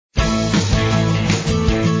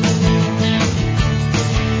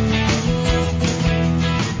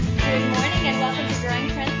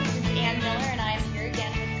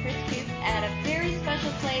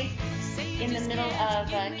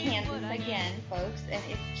folks, and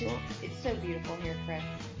it's so beautiful here, Chris.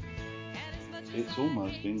 It's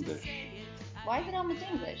almost English. Why is it almost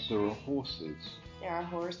English? There are horses There are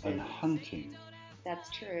horses. and hunting. That's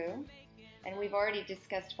true. And we've already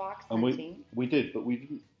discussed fox And hunting. we did, but we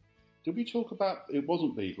didn't. Did we talk about? It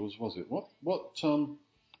wasn't beagles, was it? What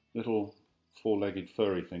little four-legged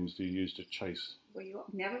furry things do you use to chase? Well, you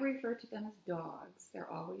never refer to them as dogs. They're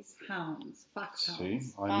always hounds, foxhounds.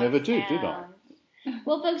 See, I never did I?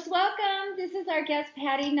 Well, folks, welcome. This is our guest,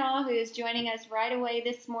 Patty Naw, who is joining us right away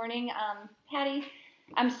this morning. Patty,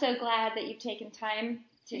 I'm so glad that you've taken time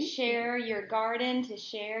to share your garden, to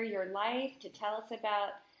share your life, to tell us about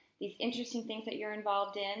these interesting things that you're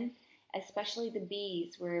involved in, especially the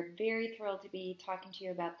bees. We're very thrilled to be talking to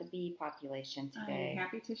you about the bee population today. I'm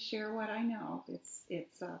happy to share what I know.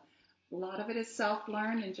 It's a lot of it is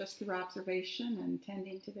self-learned and just through observation and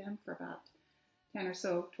tending to them for about 10 or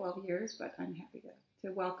so, 12 years, but I'm happy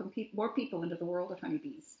to welcome more people into the world of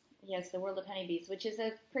honeybees. Yes, the world of honeybees, which is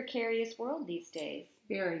a precarious world these days.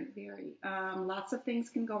 Very, very. Lots of things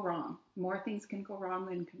can go wrong. More things can go wrong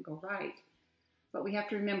than can go right. But we have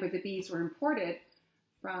to remember the bees were imported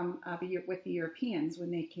from with the Europeans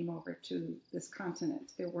when they came over to this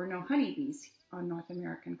continent. There were no honeybees on the North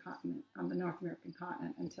American continent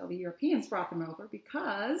until the Europeans brought them over,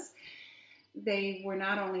 because they were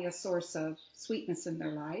not only a source of sweetness in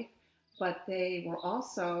their life, but they were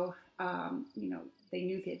also, they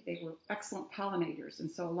knew that they were excellent pollinators.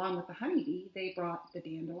 And so along with the honeybee, they brought the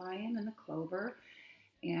dandelion and the clover,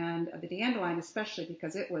 and the dandelion especially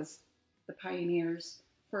because it was the pioneers'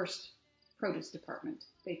 first produce department.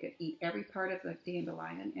 They could eat every part of the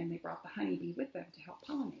dandelion, and they brought the honeybee with them to help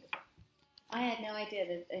pollinate it. I had no idea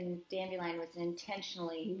that dandelion was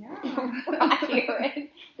intentionally brought here.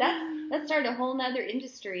 That started a whole other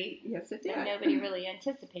industry. Yes, it did. That nobody really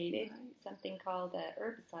anticipated. Right. Something called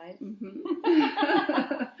herbicides.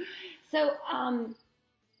 Mm-hmm. So,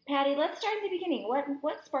 Patty, let's start at the beginning.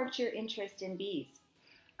 What sparked your interest in bees?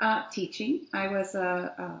 Teaching. I was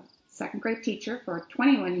a second grade teacher for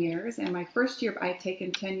 21 years, and my first year, I'd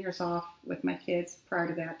taken 10 years off with my kids. Prior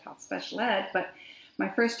to that, taught special ed, but my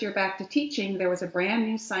first year back to teaching, there was a brand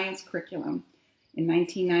new science curriculum in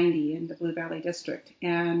 1990 in the Blue Valley District,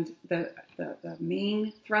 and the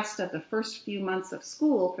main thrust of the first few months of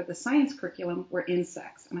school for the science curriculum were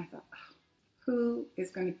insects. And I thought,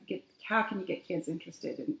 how can you get kids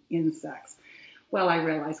interested in insects? Well, I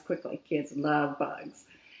realized quickly kids love bugs.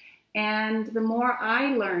 And the more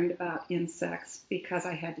I learned about insects, because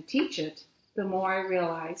I had to teach it, the more I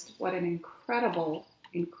realized what an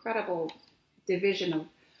incredible division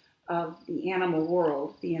of the animal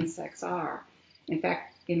world the insects are. In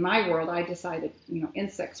fact, in my world, I decided,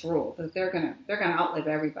 insects rule, that they're gonna outlive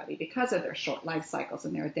everybody because of their short life cycles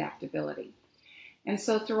and their adaptability. And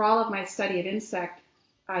so through all of my study of insect,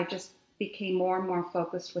 I just became more and more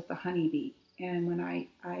focused with the honeybee. And when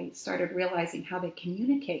I started realizing how they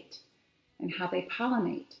communicate and how they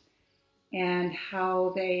pollinate and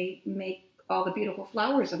how they make all the beautiful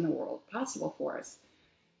flowers in the world possible for us.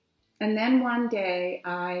 And then one day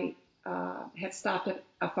I had stopped at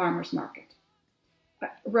a farmer's market,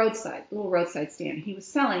 little roadside stand. He was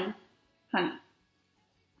selling honey.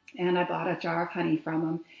 And I bought a jar of honey from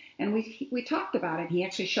him. And we talked about it. He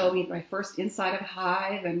actually showed me my first inside of a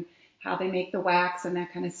hive and how they make the wax and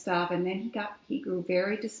that kind of stuff. And then he grew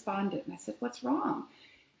very despondent. And I said, "What's wrong?"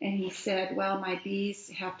 And he said, "Well, my bees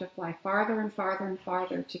have to fly farther and farther and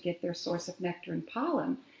farther to get their source of nectar and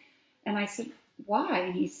pollen." And I said, "Why?"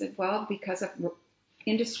 And he said, "Well, because of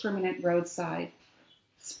indiscriminate roadside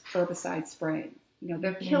herbicide spraying.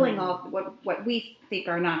 They're killing all what we think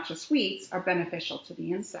are noxious weeds are beneficial to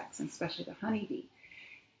the insects, and especially the honeybee."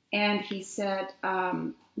 And he said,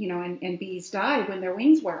 and bees die when their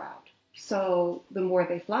wings wear out. So the more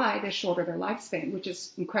they fly, the shorter their lifespan, which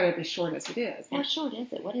is incredibly short as it is. How short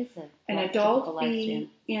is it? What is it? An adult bee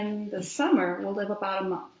in the summer will live about a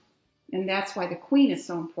month. And that's why the queen is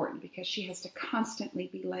so important, because she has to constantly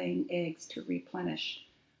be laying eggs to replenish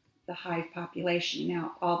the hive population.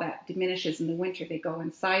 Now, all that diminishes in the winter. They go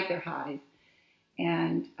inside their hive,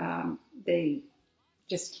 and they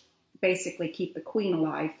just basically keep the queen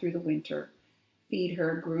alive through the winter, feed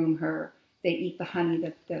her, groom her. They eat the honey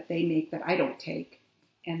that they make that I don't take,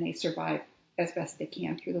 and they survive as best they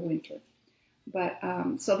can through the winter. But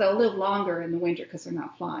so they'll live longer in the winter because they're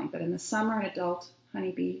not flying. But in the summer, an adult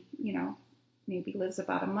honeybee, maybe lives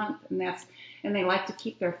about a month, and they like to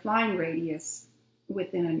keep their flying radius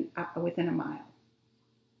within a mile.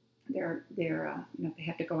 If they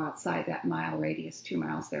have to go outside that mile radius, 2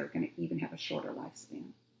 miles, they're going to even have a shorter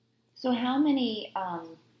lifespan. So how many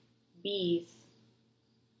bees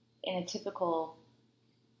in a typical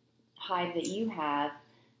hive that you have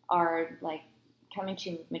are like coming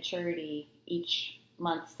to maturity each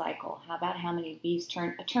month cycle? How about how many bees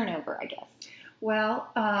turnover, I guess? Well,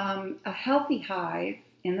 a healthy hive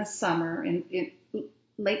in the summer, in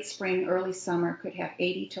late spring, early summer, could have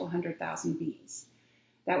 80 to 100,000 bees.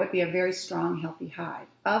 That would be a very strong, healthy hive.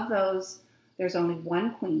 Of those, there's only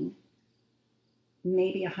one queen,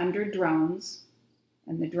 maybe 100 drones,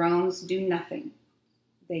 and the drones do nothing.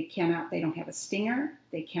 They don't have a stinger,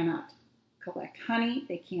 they cannot collect honey,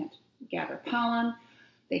 they can't gather pollen,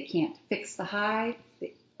 they can't fix the hive.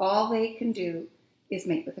 All they can do is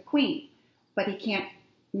mate with the queen. But he can't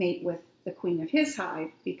mate with the queen of his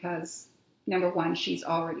hive because, number one, she's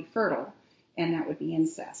already fertile, and that would be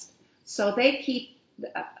incest. So they keep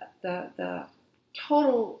the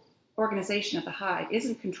total organization of the hive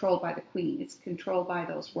isn't controlled by the queen. It's controlled by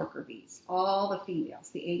those worker bees, all the females,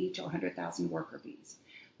 the 80 to 100,000 worker bees,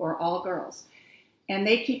 who are all girls. And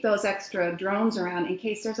they keep those extra drones around in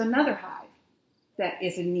case there's another hive that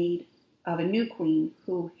is in need of a new queen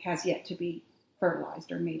who has yet to be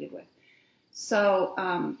fertilized or mated with. So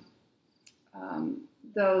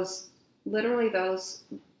those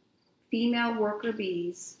female worker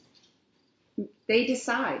bees, they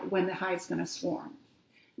decide when the hive's going to swarm.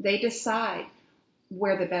 They decide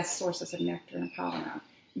where the best sources of nectar and pollen are.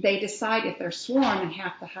 They decide if they're swarm and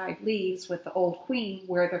half the hive leaves with the old queen,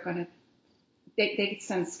 where they're going to. They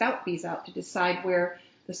send scout bees out to decide where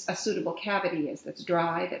a suitable cavity is that's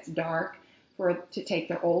dry, that's dark, to take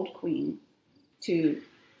their old queen to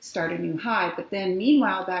start a new hive. But then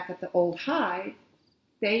meanwhile, back at the old hive,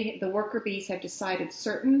 the worker bees have decided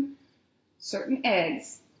certain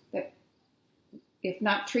eggs that, if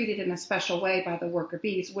not treated in a special way by the worker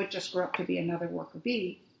bees, would just grow up to be another worker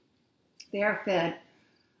bee. They are fed,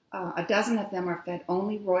 a dozen of them are fed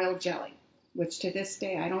only royal jelly, which to this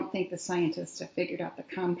day I don't think the scientists have figured out the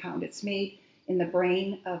compound. It's made in the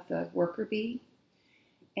brain of the worker bee,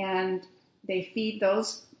 and they feed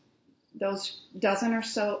those dozen or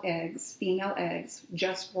so eggs, female eggs,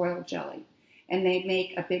 just royal jelly. And they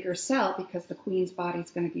make a bigger cell because the queen's body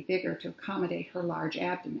is going to be bigger to accommodate her large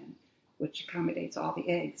abdomen, which accommodates all the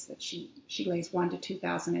eggs that she lays 1,000 to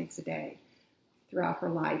 2,000 eggs a day throughout her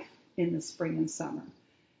life in the spring and summer.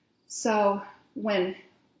 So when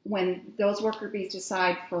those worker bees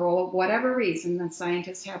decide, for whatever reason, and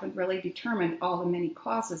scientists haven't really determined all the many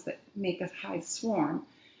causes that make a hive swarm,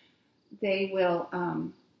 they will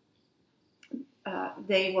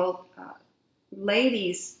lay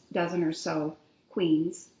these dozen or so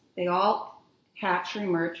queens. They all hatch or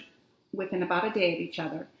emerge within about a day of each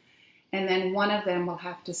other, and then one of them will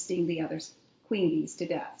have to sting the other queen bees to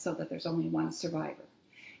death so that there's only one survivor.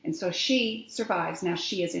 And so she survives. Now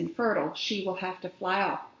she is infertile. She will have to fly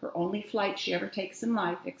off. Her only flight she ever takes in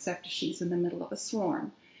life, except if she's in the middle of a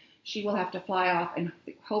swarm. She will have to fly off, and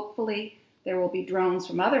hopefully there will be drones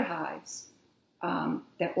from other hives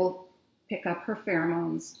that will pick up her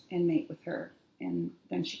pheromones and mate with her. And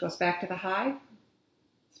then she goes back to the hive,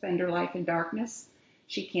 spend her life in darkness.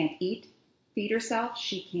 She can't feed herself.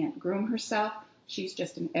 She can't groom herself. She's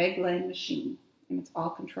just an egg-laying machine, and it's all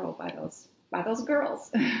controlled by those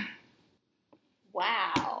girls.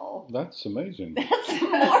 Wow. That's amazing. That's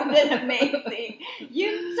more than amazing.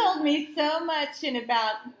 You told me so much in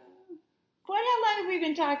about, how long have we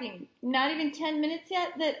been talking? Not even 10 minutes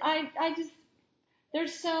yet? That I just,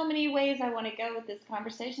 there's so many ways I want to go with this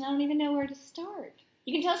conversation. I don't even know where to start.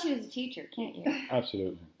 You can tell she was a teacher, can't you?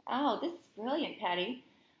 Absolutely. Oh, this is brilliant, Patty.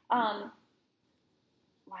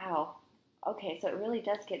 Wow. Okay, so it really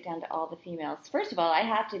does get down to all the females. First of all, I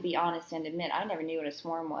have to be honest and admit I never knew what a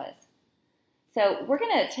swarm was. So we're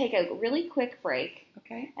going to take a really quick break.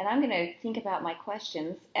 Okay. And I'm going to think about my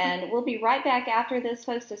questions. And we'll be right back after this,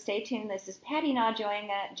 folks, so stay tuned. This is Patty Naugh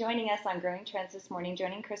joining us on Growing Trends this morning.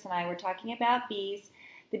 Joining Chris and I, we're talking about bees,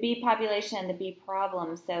 the bee population, and the bee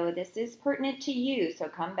problem. So this is pertinent to you, so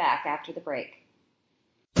come back after the break.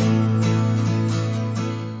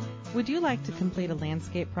 Would you like to complete a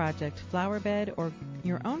landscape project, flower bed, or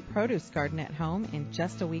your own produce garden at home in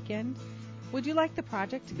just a weekend? Would you like the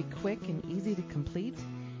project to be quick and easy to complete?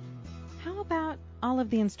 How about all of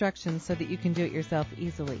the instructions so that you can do it yourself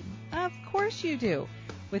easily? Of course you do.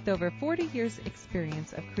 With over 40 years'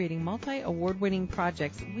 experience of creating multi-award-winning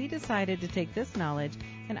projects, we decided to take this knowledge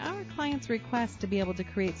and our clients' request to be able to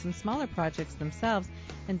create some smaller projects themselves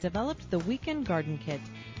and developed the Weekend Garden Kit.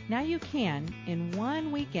 Now you can, in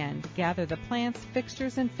one weekend, gather the plants,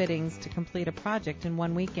 fixtures, and fittings to complete a project in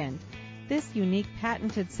one weekend. This unique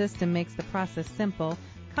patented system makes the process simple,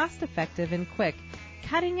 cost-effective, and quick,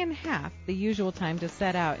 cutting in half the usual time to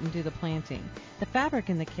set out and do the planting. The fabric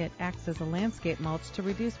in the kit acts as a landscape mulch to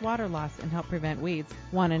reduce water loss and help prevent weeds.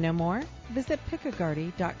 Want to know more? Visit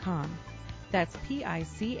picagardy.com. That's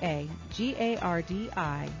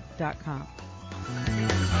PICAGARDI.com.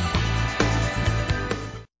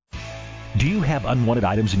 Do you have unwanted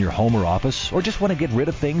items in your home or office, or just want to get rid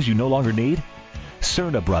of things you no longer need?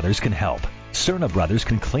 Cerna Brothers can help. Cerna Brothers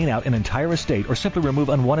can clean out an entire estate or simply remove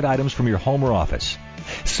unwanted items from your home or office.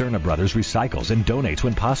 Cerna Brothers recycles and donates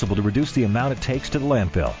when possible to reduce the amount it takes to the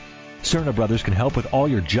landfill. Cerna Brothers can help with all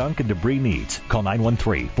your junk and debris needs. Call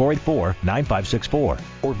 913-484-9564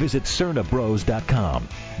 or visit CernaBros.com.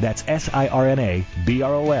 That's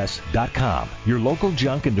SIRNABROS.com, your local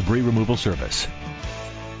junk and debris removal service.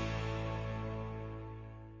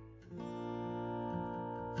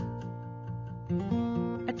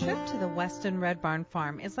 A trip to the Weston Red Barn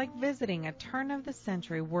Farm is like visiting a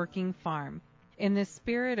turn-of-the-century working farm. In the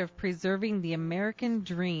spirit of preserving the American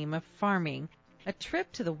dream of farming, a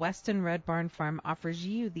trip to the Weston Red Barn Farm offers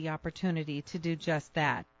you the opportunity to do just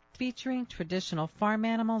that, featuring traditional farm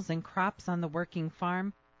animals and crops on the working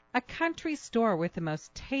farm, a country store with the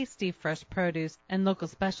most tasty fresh produce and local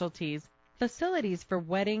specialties, facilities for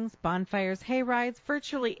weddings, bonfires, hay rides,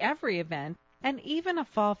 virtually every event, and even a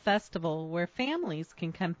fall festival where families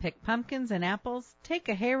can come pick pumpkins and apples, take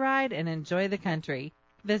a hayride, and enjoy the country.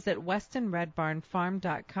 Visit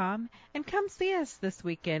WestonRedBarnFarm.com and come see us this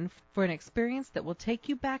weekend for an experience that will take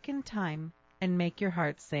you back in time and make your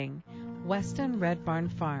heart sing.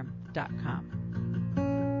 WestonRedBarnFarm.com.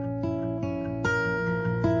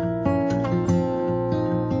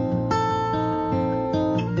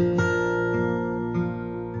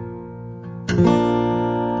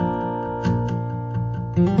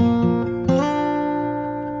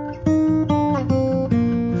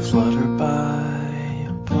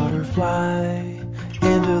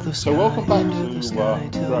 So welcome back to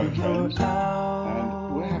Growing Trends,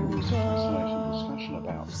 and we're having this fascinating discussion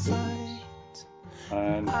about bees.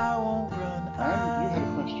 And Anne, you had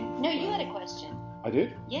a question? No, you had a question. I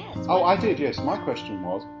did? Yes. Oh, I did, yes. My question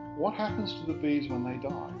was, what happens to the bees when they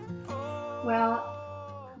die? Well,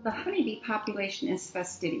 the honeybee population is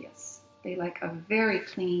fastidious. They like a very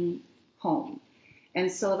clean home.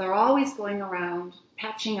 And so they're always going around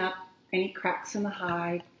patching up any cracks in the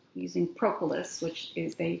hive, using propolis, which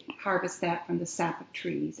is they harvest that from the sap of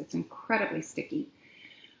trees. It's incredibly sticky.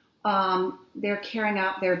 They're carrying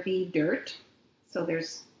out their bee dirt, so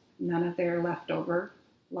there's none of their leftover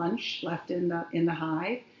lunch left in the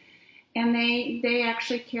hive. And they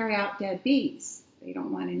actually carry out dead bees. They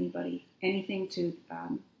don't want anything to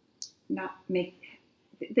not make.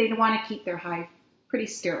 They want to keep their hive pretty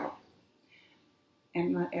sterile.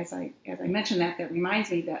 And as I mentioned that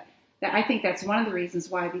reminds me that I think that's one of the reasons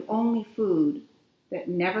why the only food that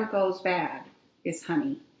never goes bad is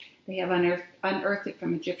honey. They have unearthed it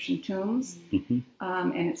from Egyptian tombs, and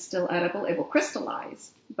it's still edible. It will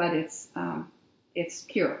crystallize, but it's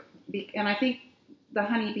pure. And I think the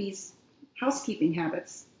honeybees' housekeeping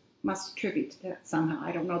habits must attribute to that somehow.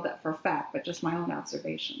 I don't know that for a fact, but just my own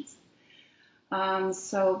observations.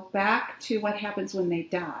 So back to what happens when they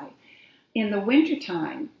die. In the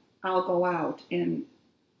wintertime, I'll go out and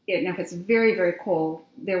if it's very, very cold,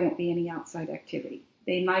 there won't be any outside activity.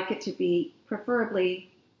 They like it to be preferably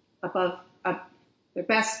above, their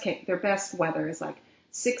best weather is like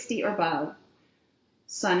 60 or above,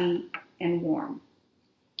 sunny and warm.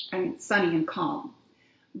 I mean, sunny and calm.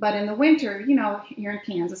 But in the winter, here in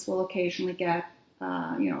Kansas, we'll occasionally get,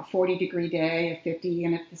 a 40-degree day, a 50,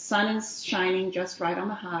 and if the sun is shining just right on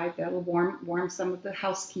the hive, that'll warm some of the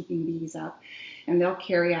housekeeping bees up, and they'll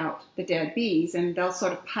carry out the dead bees, and they'll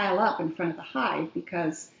sort of pile up in front of the hive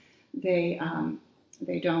because they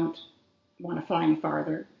don't want to fly any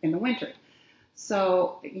farther in the winter.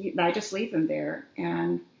 So I just leave them there,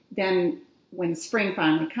 and then when spring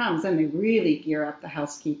finally comes, then they really gear up the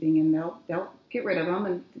housekeeping, and they'll get rid of them,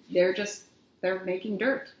 and they're making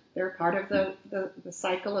dirt. They're part of the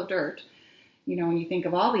cycle of dirt. When you think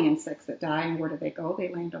of all the insects that die, and where do they go? They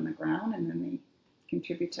land on the ground, and then they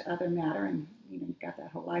contribute to other matter, and you've got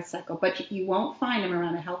that whole life cycle. But you won't find them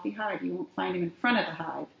around a healthy hive. You won't find them in front of the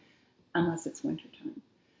hive unless it's wintertime.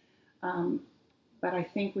 But I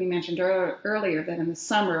think we mentioned earlier that in the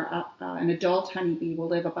summer, an adult honeybee will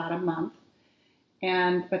live about a month,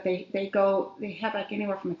 but they have like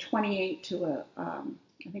anywhere from a 28 to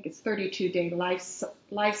I think it's 32-day life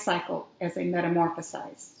cycle as they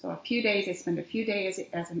metamorphosize. So they spend a few days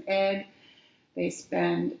as an egg. They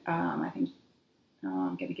spend, I'm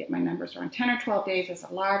going to get my numbers around 10 or 12 days as a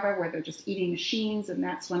larva, where they're just eating machines, and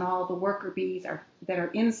that's when all the worker bees that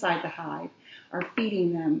are inside the hive are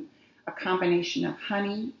feeding them a combination of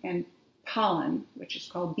honey and pollen, which is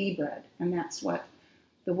called bee bread, and that's what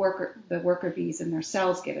the worker bees in their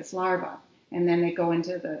cells get as larvae. And then they go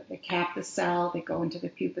into they cap the cell, they go into the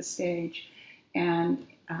pupa stage, and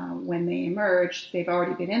when they emerge, they've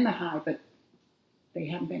already been in the hive, but they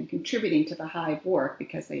haven't been contributing to the hive work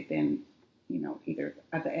because they've been, either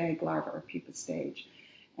at the egg, larva, or pupa stage,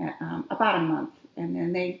 about a month. And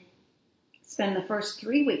then they spend the first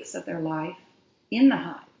 3 weeks of their life in the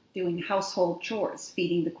hive doing household chores.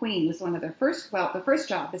 Feeding the queen was one of their the first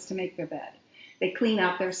job is to make their bed. They clean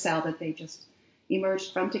out their cell that they just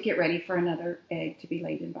emerged from to get ready for another egg to be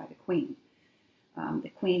laid in by the queen. The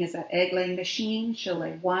queen is that egg-laying machine. She'll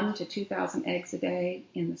lay 1,000 to 2,000 eggs a day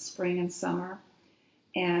in the spring and summer,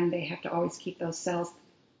 and they have to always keep those cells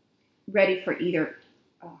ready for either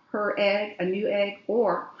her egg, a new egg,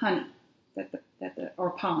 or honey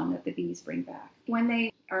or pollen that the bees bring back. When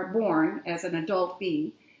they are born as an adult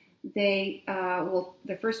bee, they will,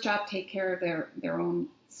 their first job, take care of their own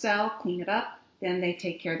cell, clean it up. Then they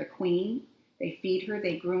take care of the queen. They feed her,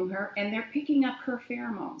 they groom her, and they're picking up her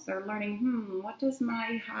pheromones. They're learning, what does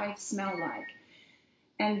my hive smell like?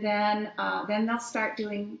 And then they'll start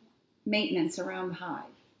doing maintenance around the hive.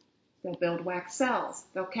 They'll build wax cells,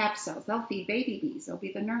 they'll cap cells, they'll feed baby bees, they'll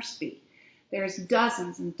be the nurse bee. There's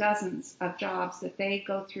dozens and dozens of jobs that they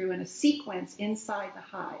go through in a sequence inside the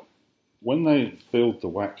hive. When they build the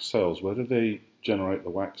wax cells, where do they generate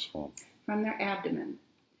the wax from? From their abdomen.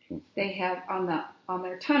 They have on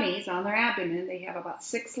their tummies, on their abdomen, they have about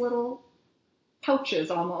 6 little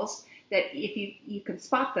pouches almost that if you can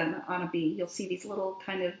spot them on a bee, you'll see these little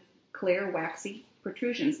kind of clear waxy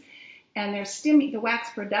protrusions. And the wax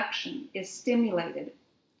production is stimulated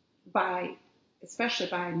especially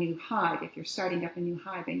by a new hive. If you're starting up a new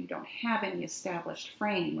hive and you don't have any established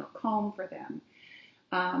frame or comb for them.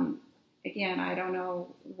 Again, I don't know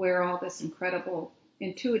where all this incredible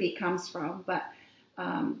intuity comes from, but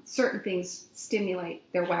certain things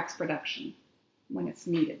stimulate their wax production when it's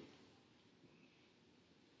needed.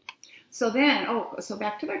 So then, so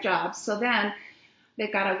back to their jobs. So then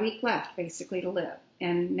they've got a week left basically to live.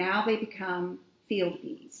 And now they become field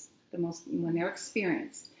bees, when they're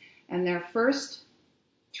experienced. And their first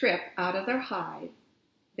trip out of their hive,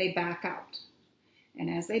 they back out. And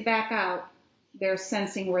as they back out, they're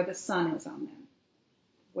sensing where the sun is on them.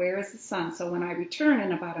 Where is the sun? So when I return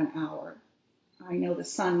in about an hour, I know the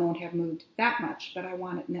sun won't have moved that much, but I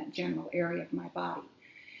want it in that general area of my body.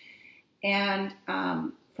 And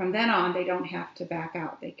from then on, they don't have to back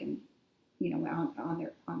out. They can, on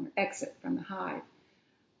their exit from the hive.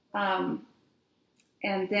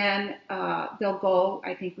 And then they'll go,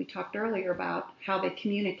 I think we talked earlier about how they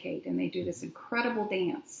communicate, and they do this incredible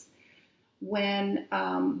dance. When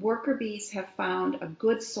worker bees have found a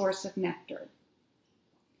good source of nectar,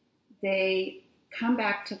 they come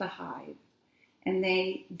back to the hive and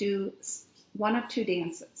they do one of 2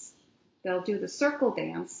 dances. They'll do the circle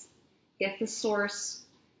dance if the source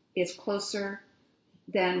is closer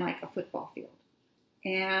than like a football field.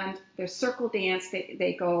 And their circle dance,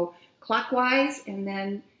 they go clockwise, and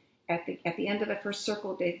then at the end of the first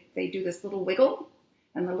circle, they do this little wiggle,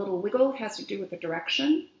 and the little wiggle has to do with the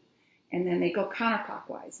direction. And then they go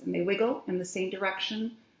counterclockwise, and they wiggle in the same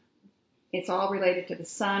direction. It's all related to the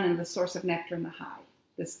sun and the source of nectar in the hive.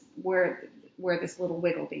 This where this little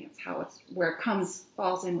wiggle dance, where it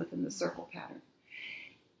falls in within the circle pattern.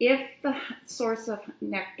 If the source of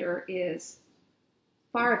nectar is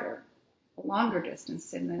farther, a longer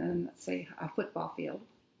distance than, let's say, a football field,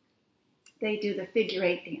 they do the figure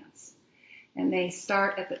 8 dance. And they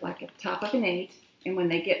start at the top of an 8, and when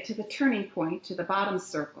they get to the turning point, to the bottom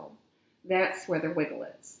circle, that's where the wiggle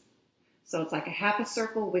is. So it's like a half a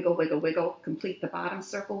circle, wiggle, wiggle, wiggle, complete the bottom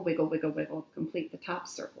circle, wiggle, wiggle, wiggle, complete the top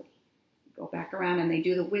circle. Go back around, and they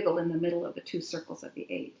do the wiggle in the middle of the 2 circles of the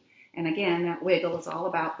 8. And again, that wiggle is all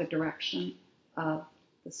about the direction of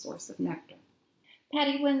the source of nectar.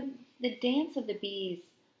 Patty, when the dance of the bees,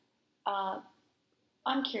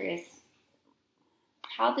 I'm curious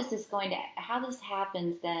how this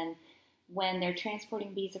happens then when they're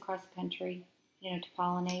transporting bees across the country, to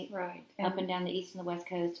pollinate, right, up and down the east and the west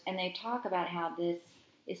coast, and they talk about how this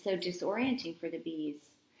is so disorienting for the bees.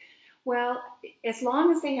 Well, as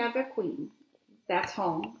long as they have their queen, that's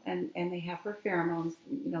home, and they have her pheromones,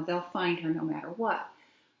 they'll find her no matter what.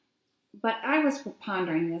 But I was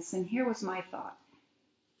pondering this, and here was my thought.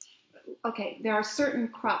 Okay, there are certain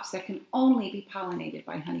crops that can only be pollinated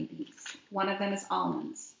by honeybees. One of them is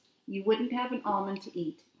almonds. You wouldn't have an almond to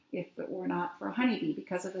eat if it were not for a honeybee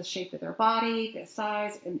because of the shape of their body, their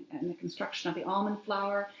size, and the construction of the almond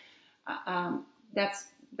flower. And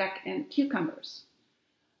cucumbers.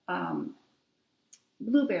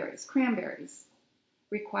 blueberries, cranberries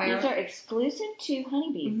require... These are exclusive to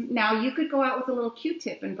honeybees. Now, you could go out with a little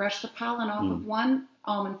Q-tip and brush the pollen off of one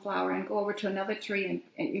almond flower and go over to another tree and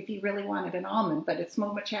if you really wanted an almond, but it's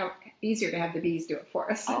so much easier to have the bees do it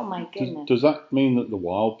for us. Oh, my goodness. Does that mean that the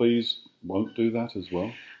wild bees won't do that as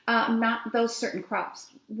well? Not those certain crops.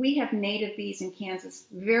 We have native bees in Kansas,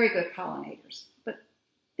 very good pollinators. But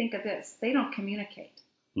think of this, they don't communicate.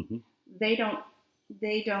 Mm-hmm. They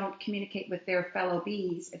don't communicate with their fellow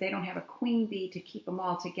bees. They don't have a queen bee to keep them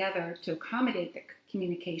all together to accommodate the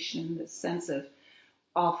communication in the sense of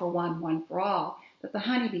all for one, one for all. But the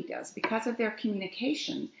honeybee does because of their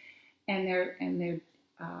communication and their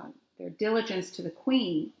diligence to the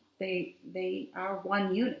queen. They are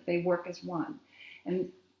one unit. They work as one.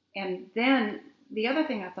 And then the other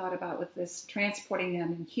thing I thought about was this transporting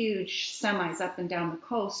them in huge semis up and down the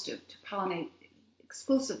coast to pollinate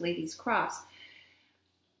exclusively these crops.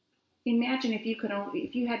 Imagine if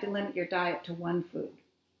you had to limit your diet to one food.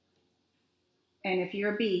 And if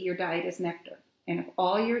you're a bee, your diet is nectar. And if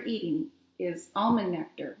all you're eating is almond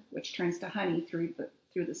nectar, which turns to honey through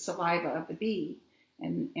the saliva of the bee,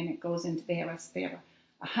 and it goes into, they have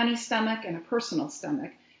a honey stomach and a personal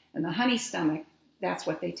stomach. And the honey stomach, that's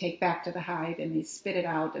what they take back to the hive and they spit it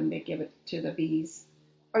out and they give it to the bees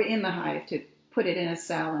or in the hive to put it in a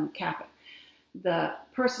cell and cap it. The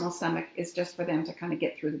personal stomach is just for them to kind of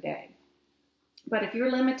get through the day. But if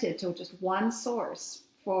you're limited to just one source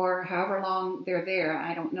for however long they're there,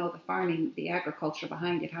 I don't know the farming, the agriculture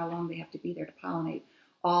behind it, how long they have to be there to pollinate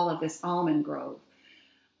all of this almond grove.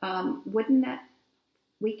 Wouldn't that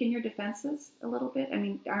weaken your defenses a little bit? I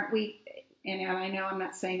mean, aren't we, and I know I'm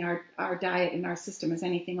not saying our diet and our system is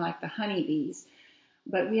anything like the honeybees,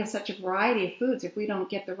 but we have such a variety of foods. If we don't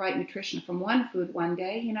get the right nutrition from one food one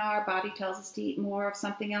day, our body tells us to eat more of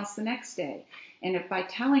something else the next day. And if by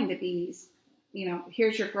telling the bees,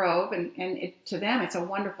 here's your grove, and to them it's a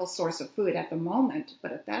wonderful source of food at the moment,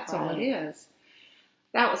 but if that's all it is,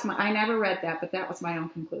 I never read that, but that was my own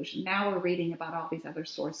conclusion. Now we're reading about all these other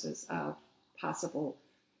sources of possible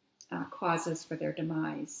causes for their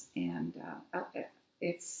demise, and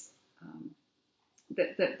it's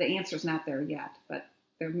the answer's not there yet, but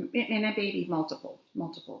and it may be multiple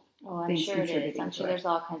Oh, I'm things sure it is. I'm sure to it. there's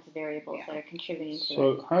all kinds of variables that are contributing to it.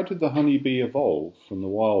 So how did the honeybee evolve from the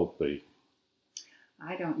wild bee?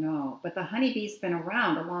 I don't know, but the honeybee's been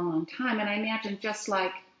around a long, long time, and I imagine just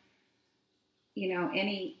like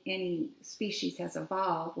any species has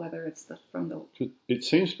evolved, whether it's from the... It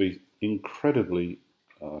seems to be incredibly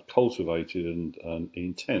cultivated and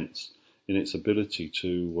intense in its ability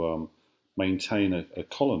to maintain a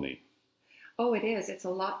colony. Oh, it is. It's a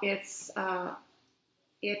lot.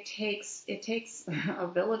 It takes a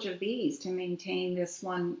village of bees to maintain this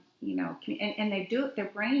one, and they do it. Their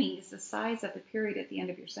brain is the size of the period at the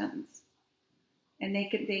end of your sentence, and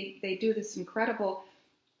they do this incredible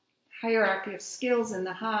hierarchy of skills in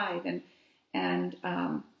the hive, and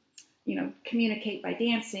communicate by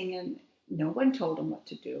dancing, and no one told them what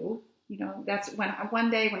to do. That's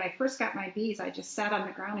one day when I first got my bees, I just sat on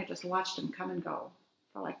the ground and just watched them come and go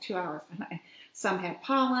for like 2 hours. Some had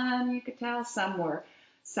pollen, you could tell. Some were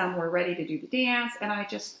ready to do the dance, and I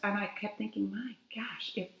kept thinking, my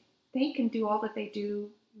gosh, if they can do all that they do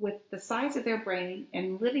with the size of their brain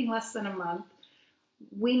and living less than a month,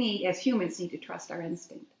 we as humans need to trust our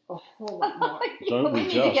instinct a whole lot more. Don't we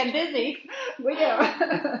need just? to get busy. We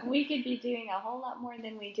do. We could be doing a whole lot more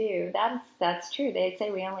than we do. That's true. They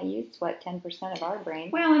say we only use 10% of our brain.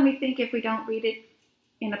 Well, and we think if we don't read it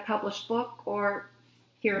in a published book or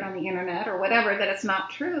hear it on the internet or whatever, that it's not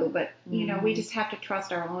true. But, we just have to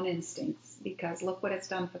trust our own instincts, because look what it's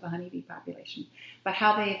done for the honeybee population. But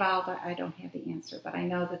how they evolved, I don't have the answer. But I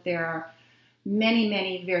know that there are many,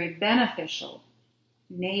 many very beneficial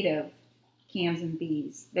native Kansan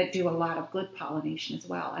bees that do a lot of good pollination as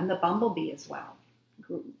well. And the bumblebee as well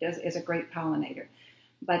is a great pollinator.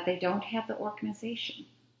 But they don't have the organization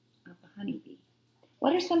of the honeybee.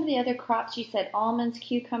 What are some of the other crops? You said almonds,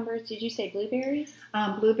 cucumbers. Did you say blueberries?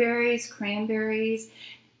 Blueberries, cranberries,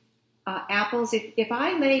 apples. If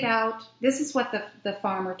I laid out, this is what the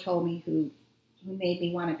farmer told me who made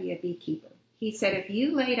me want to be a beekeeper. He said if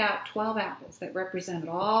you laid out 12 apples that represented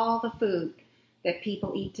all the food that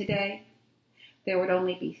people eat today, there would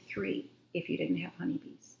only be 3 if you didn't have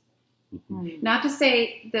honeybees. Mm-hmm. Not to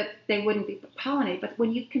say that they wouldn't be pollinated, but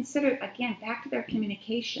when you consider, again, back to their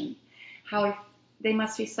communication, how they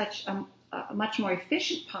must be such a much more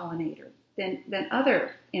efficient pollinator than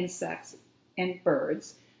other insects and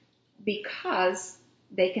birds, because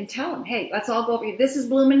they can tell them, hey, let's all go over here. This is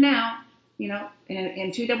blooming now,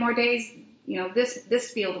 in 2 more days, this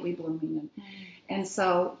field will be blooming. And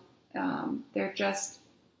so they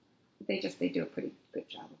do a pretty good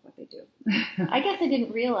job of what they do. I guess I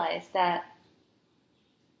didn't realize that.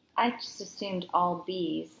 I just assumed all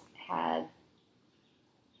bees had,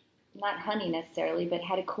 not honey necessarily, but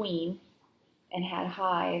had a queen and had a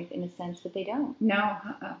hive in a sense, but they don't. No.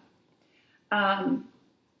 And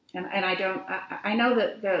I don't. I know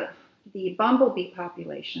that the bumblebee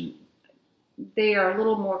population, they are a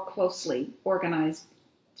little more closely organized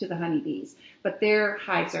to the honeybees, but their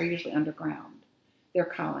hives are usually underground. Their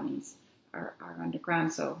colonies are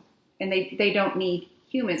underground, so, and they don't need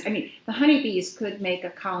humans. I mean, the honeybees could make a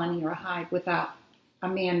colony or a hive without a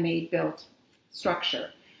man-made built structure,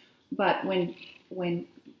 but when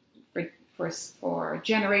for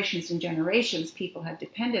generations and generations, people have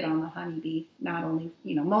depended on the honeybee, not only,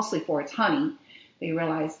 mostly for its honey. They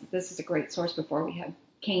realized that this is a great source before we had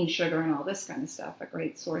cane sugar and all this kind of stuff, a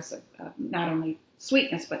great source of not only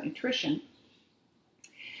sweetness but nutrition.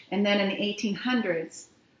 And then in the 1800s,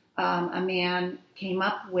 a man came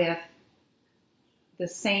up with the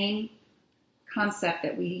same concept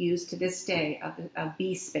that we use to this day of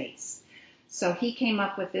bee space. So he came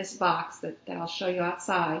up with this box that I'll show you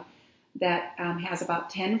outside that has about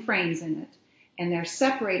 10 frames in it, and they're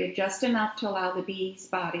separated just enough to allow the bee's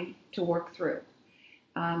body to work through.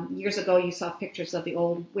 Years ago, you saw pictures of the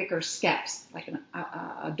old wicker skeps, like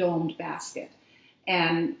a domed basket.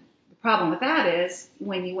 And the problem with that is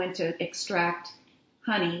when you went to extract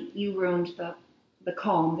honey, you ruined the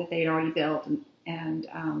comb that they'd already built,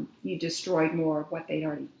 and you destroyed more of what they'd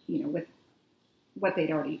already, with what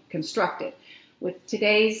they'd already constructed. With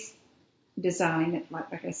today's design,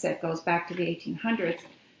 like I said, goes back to the 1800s,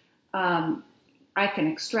 I can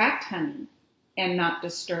extract honey and not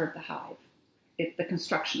disturb the hive, the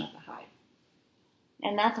construction of the hive.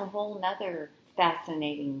 And that's a whole nother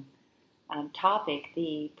fascinating topic,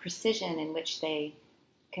 the precision in which they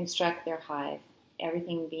construct their hive.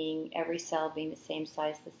 Every cell being the same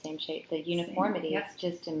size, the same shape, the uniformity. Yep. It's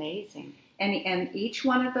just amazing. And each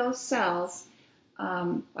one of those cells,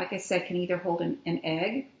 like I said, can either hold an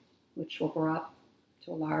egg, which will grow up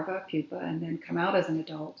to a larva, pupa, and then come out as an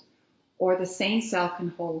adult, or the same cell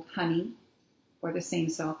can hold honey, or the same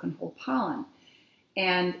cell can hold pollen.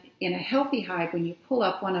 And in a healthy hive, when you pull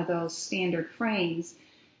up one of those standard frames,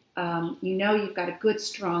 you've got a good,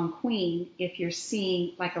 strong queen if you're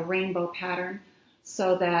seeing like a rainbow pattern,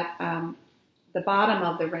 so that the bottom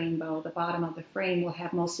of the rainbow, the bottom of the frame will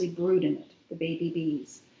have mostly brood in it, the baby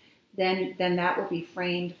bees. Then that will be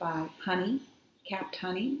framed by honey, capped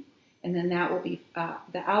honey, and then that will be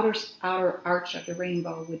the outer arch of the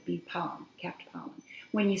rainbow would be pollen, capped pollen.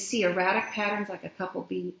 When you see erratic patterns like a couple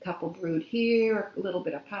brood here, a little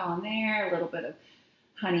bit of pollen there, a little bit of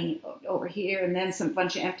honey over here, and then some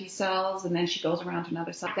bunch of empty cells, and then she goes around to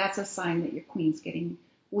another cell, that's a sign that your queen's getting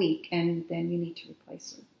weak, and then you need to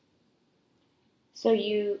replace her. So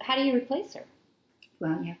how do you replace her?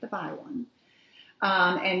 Well, you have to buy one.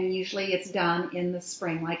 And usually it's done in the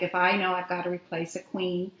spring. Like if I know I've got to replace a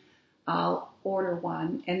queen, I'll order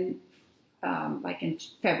one, and like in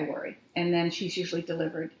February, and then she's usually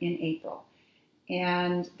delivered in April.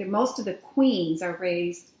 And most of the queens are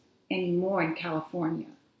raised anymore in California.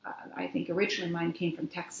 I think originally mine came from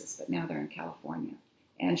Texas, but now they're in California.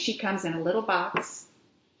 And she comes in a little box,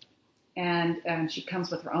 and she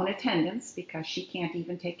comes with her own attendants because she can't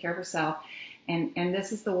even take care of herself. And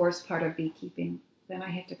this is the worst part of beekeeping. Then I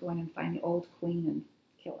have to go in and find the old queen and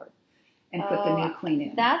kill her and put the new queen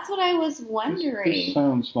in. That's what I was wondering. This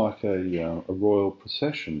sounds like a royal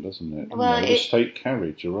procession, doesn't it? Well, the state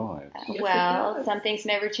carriage arrives. Well, some things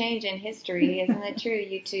never change in history, isn't it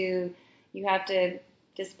true? You have to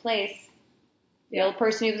displace the old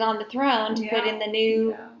person who was on the throne to put in the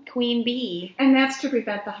new queen bee. And that's to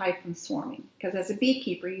prevent the hive from swarming, because as a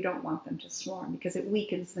beekeeper, you don't want them to swarm because it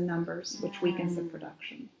weakens the numbers, which weakens the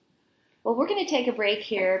production. Well, we're going to take a break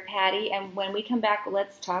here, Patty, and when we come back,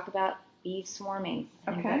 let's talk about bee swarming.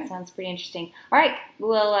 I think that sounds pretty interesting. All right,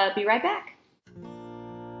 we'll be right back.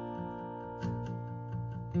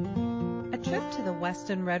 A trip to the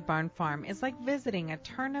Weston Red Barn Farm is like visiting a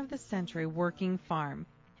turn-of-the-century working farm.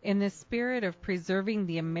 In the spirit of preserving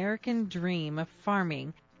the American dream of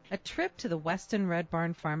farming, a trip to the Weston Red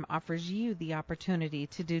Barn Farm offers you the opportunity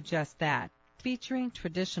to do just that. Featuring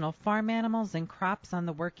traditional farm animals and crops on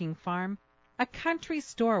the working farm, a country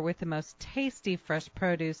store with the most tasty fresh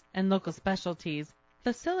produce and local specialties,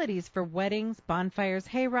 facilities for weddings, bonfires,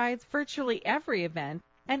 hay rides, virtually every event,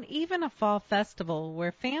 and even a fall festival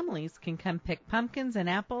where families can come pick pumpkins and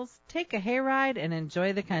apples, take a hayride, and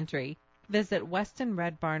enjoy the country. Visit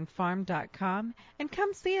WestonRedBarnFarm.com and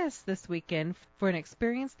come see us this weekend for an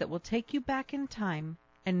experience that will take you back in time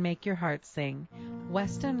and make your heart sing.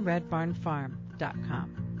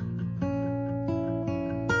 WestonRedBarnFarm.com.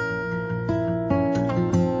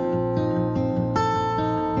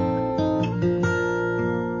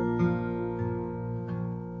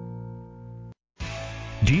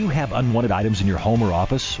 Do you have unwanted items in your home or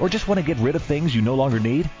office, or just want to get rid of things you no longer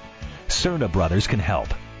need? Cerna Brothers can help.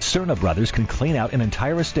 Cerna Brothers can clean out an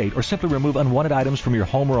entire estate or simply remove unwanted items from your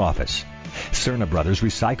home or office. Cerna Brothers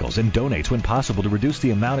recycles and donates when possible to reduce the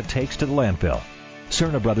amount it takes to the landfill.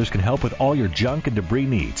 Cerna Brothers can help with all your junk and debris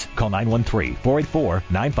needs. Call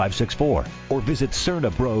 913-484-9564 or visit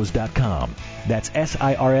CernaBros.com. That's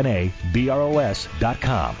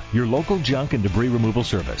SIRNABROS.com, your local junk and debris removal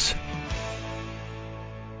service.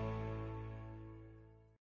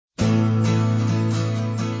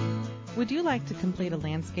 Would you like to complete a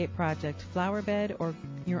landscape project, flower bed, or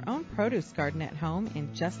your own produce garden at home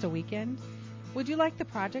in just a weekend? Would you like the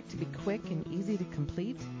project to be quick and easy to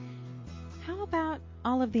complete? How about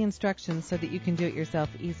all of the instructions so that you can do it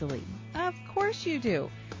yourself easily? Of course you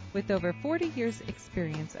do. With over 40 years'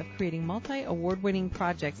 experience of creating multi-award-winning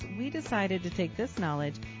projects, we decided to take this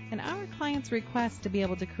knowledge and our clients' request to be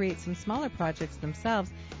able to create some smaller projects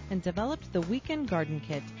themselves and developed the Weekend Garden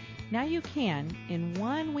Kit. Now you can, in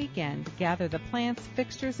one weekend, gather the plants,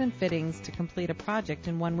 fixtures, and fittings to complete a project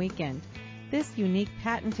in one weekend. This unique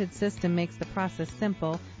patented system makes the process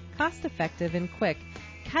simple, cost-effective, and quick,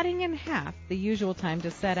 cutting in half the usual time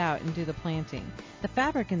to set out and do the planting. The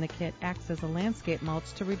fabric in the kit acts as a landscape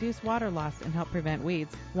mulch to reduce water loss and help prevent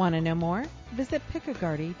weeds. Want to know more? Visit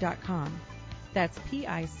Picagardy.com. That's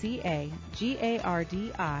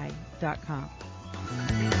Picagardi.com.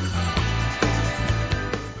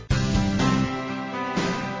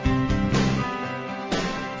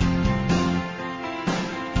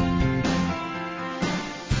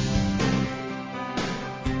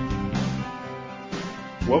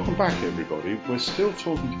 Welcome back, everybody. We're still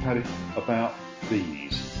talking to Patty about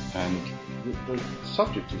bees, and the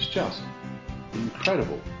subject is just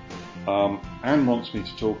incredible. Anne wants me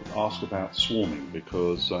to ask about swarming,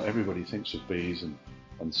 because everybody thinks of bees and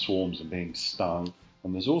swarms and being stung,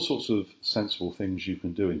 and there's all sorts of sensible things you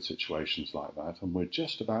can do in situations like that, and we're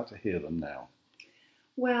just about to hear them now.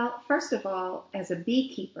 Well, first of all, as a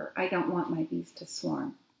beekeeper, I don't want my bees to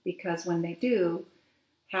swarm, because when they do,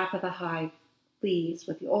 half of the hive leaves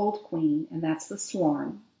with the old queen, and that's the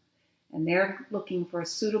swarm, and they're looking for a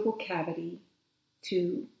suitable cavity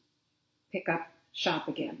to pick up shop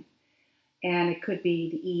again. And it could be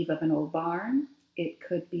the eave of an old barn, it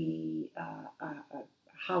could be a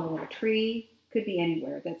hollow of a tree, could be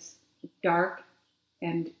anywhere that's dark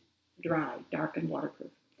and dry, dark and waterproof.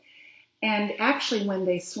 And actually, when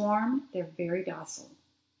they swarm, they're very docile.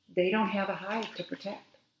 They don't have a hive to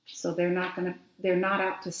protect, so they're not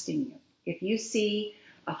out to sting you. If you see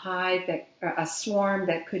a swarm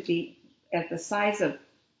that could be at the size of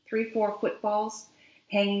 3-4 footballs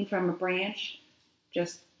hanging from a branch,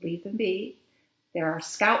 just leave them be. There are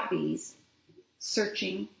scout bees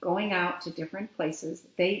searching, going out to different places.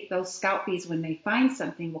 Those scout bees, when they find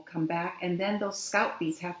something, will come back, and then those scout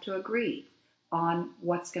bees have to agree on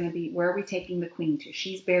what's going to be, where are we taking the queen to.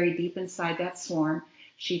 She's buried deep inside that swarm.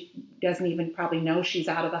 She doesn't even probably know she's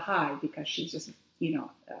out of the hive, because she's just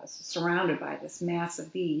surrounded by this mass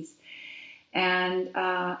of bees, and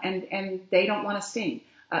they don't want to sting.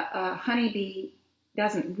 A honeybee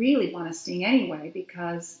doesn't really want to sting anyway,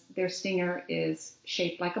 because their stinger is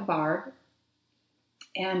shaped like a barb,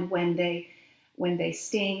 and when they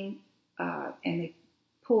sting and they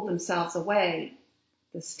pull themselves away,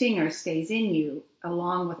 the stinger stays in you,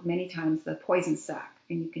 along with many times the poison sac,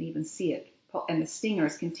 and you can even see it, and the stinger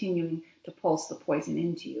is continuing to pulse the poison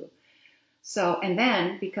into you. So, and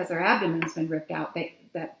then, because their abdomen's been ripped out,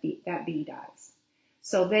 that bee dies.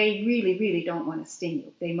 So they really, really don't want to sting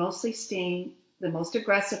you. They mostly sting. The most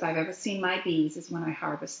aggressive I've ever seen my bees is when I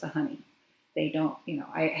harvest the honey. They don't,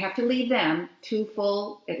 I have to leave them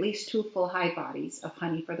at least two full hive bodies of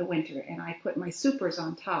honey for the winter, and I put my supers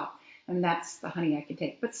on top, and that's the honey I can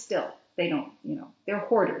take. But still, they don't, they're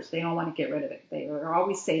hoarders. They don't want to get rid of it. They're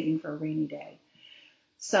always saving for a rainy day.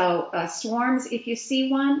 So swarms, if you see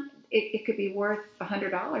one, it could be worth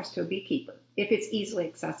 $100 to a beekeeper if it's easily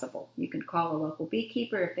accessible. You can call a local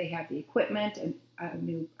beekeeper if they have the equipment and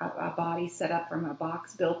a body set up from a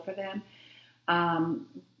box built for them.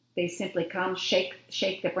 They simply come,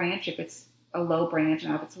 shake the branch if it's a low branch.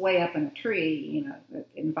 Now, if it's way up in a tree, it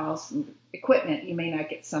involves some equipment. You may not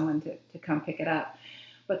get someone to come pick it up,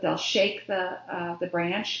 but they'll shake the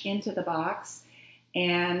branch into the box,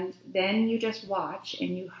 And then you just watch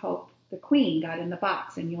and you hope the queen got in the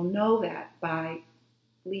box. And you'll know that by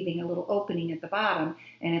leaving a little opening at the bottom.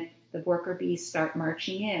 And if the worker bees start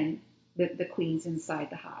marching in, the queen's inside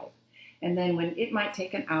the hive. And then when it might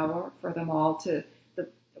take an hour for them all to, a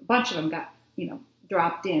bunch of them got,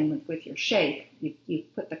 dropped in with your shake, you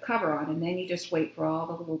put the cover on, and then you just wait for all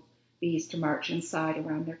the little bees to march inside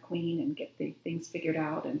around their queen and get the things figured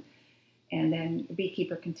out. And then the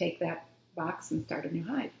beekeeper can take that box and start a new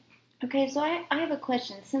hive. Okay, so I have a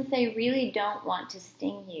question. Since they really don't want to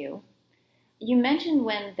sting you, you mentioned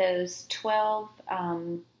when those 12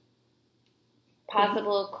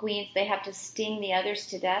 possible queens, they have to sting the others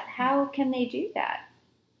to death. How can they do that?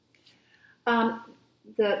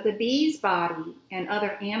 The bee's body and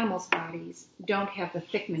other animals' bodies don't have the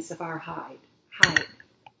thickness of our hide,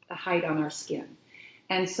 the hide on our skin.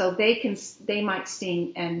 And so they might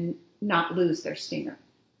sting and not lose their stinger.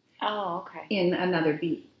 Oh, okay. In another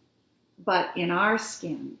bee. But in our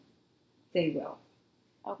skin, they will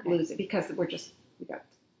lose it because we got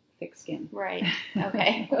thick skin. Right.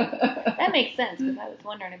 Okay. That makes sense because I was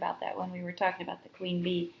wondering about that when we were talking about the queen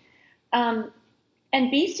bee. And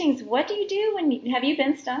bee stings, what do you do have you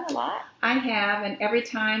been stung a lot? I have, and every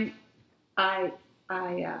time I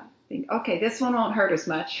think, okay, this one won't hurt as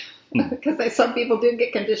much because some people do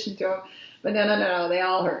get conditioned to them, but no, they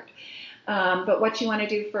all hurt. But what you want to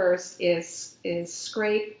do first is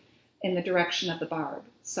scrape in the direction of the barb.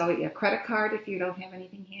 So a credit card, if you don't have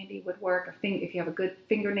anything handy, would work. If you have a good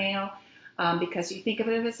fingernail, because you think of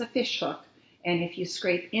it as a fish hook, and if you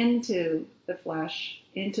scrape into the flesh,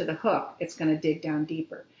 into the hook, it's going to dig down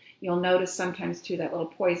deeper. You'll notice sometimes too that little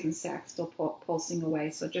poison sac still pulsing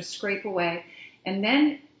away. So just scrape away, and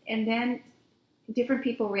then different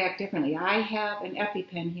people react differently. I have an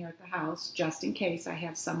EpiPen here at the house just in case I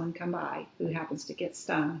have someone come by who happens to get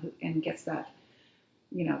stung and gets that,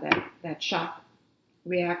 that shock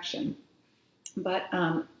reaction. But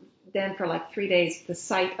then for like 3 days, the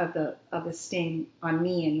site of the sting on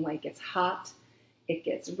me anyway gets hot, it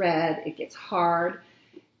gets red, it gets hard,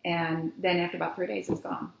 and then after about 3 days, it's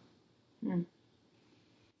gone.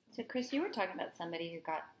 So, Chris, you were talking about somebody who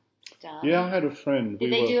got stung. Yeah, I had a friend.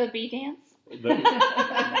 Did they do a bee dance?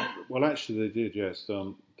 Well, actually, they did. Yes,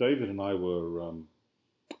 David and I were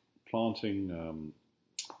planting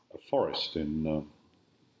a forest in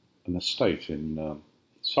an estate in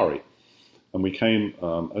Surrey, and we came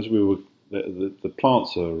as we were. The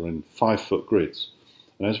plants are in 5-foot grids,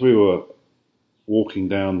 and as we were walking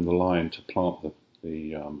down the line to plant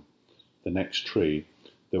the next tree,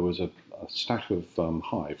 there was a stack of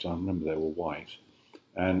hives. I remember they were white,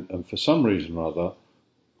 and for some reason or other,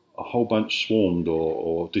 a whole bunch swarmed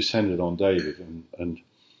or descended on David, and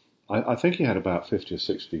I think he had about 50 or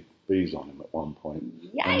 60 bees on him at one point.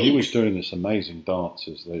 Yikes. And he was doing this amazing dance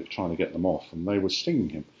as they were trying to get them off, and they were stinging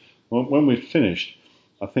him. When we finished,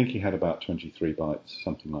 I think he had about 23 bites,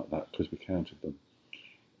 something like that, because we counted them.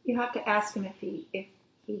 You have to ask him if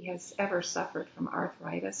he has ever suffered from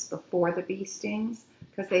arthritis before the bee stings,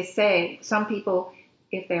 because they say some people,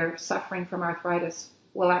 if they're suffering from arthritis,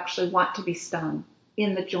 will actually want to be stung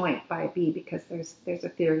in the joint by a bee because there's a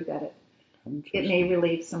theory that it may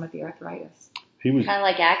relieve some of the arthritis. He was kind of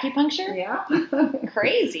like acupuncture? Yeah.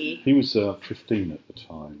 Crazy. He was 15 at the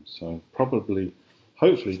time, so hopefully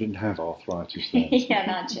he didn't have arthritis then. Yeah,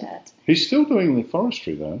 not yet. He's still doing the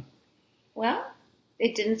forestry though. Well,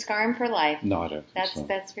 it didn't scar him for life. No, I don't think so.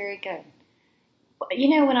 That's very good.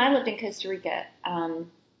 When I lived in Costa Rica,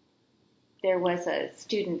 there was a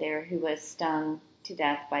student there who was stung to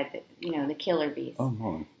death by the killer bees. Oh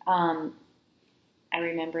my. I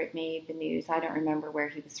remember it made the news. I don't remember where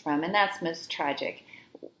he was from, and that's most tragic.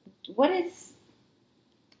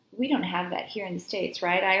 We don't have that here in the States,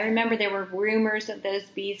 right? I remember there were rumors of those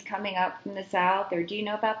bees coming up from the south, or do you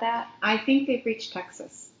know about that? I think they've reached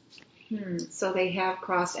Texas. So they have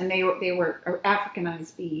crossed, and they were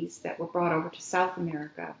Africanized bees that were brought over to South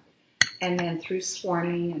America, and then through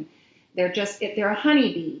swarming, and they're a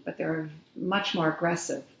honeybee, but they're a much more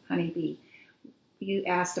aggressive honeybee. You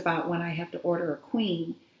asked about when I have to order a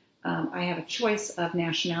queen. I have a choice of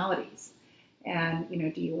nationalities, and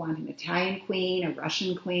do you want an Italian queen, a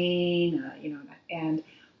Russian queen, and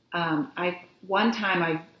one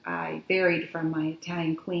time I varied from my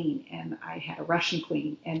Italian queen, and I had a Russian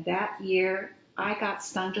queen, and that year I got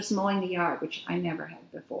stung just mowing the yard, which I never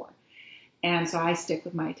had before. And so I stick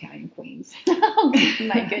with my Italian queens. Oh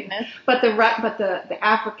my goodness! But the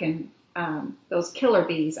African, those killer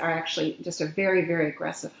bees are actually just a very, very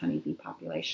aggressive honeybee population.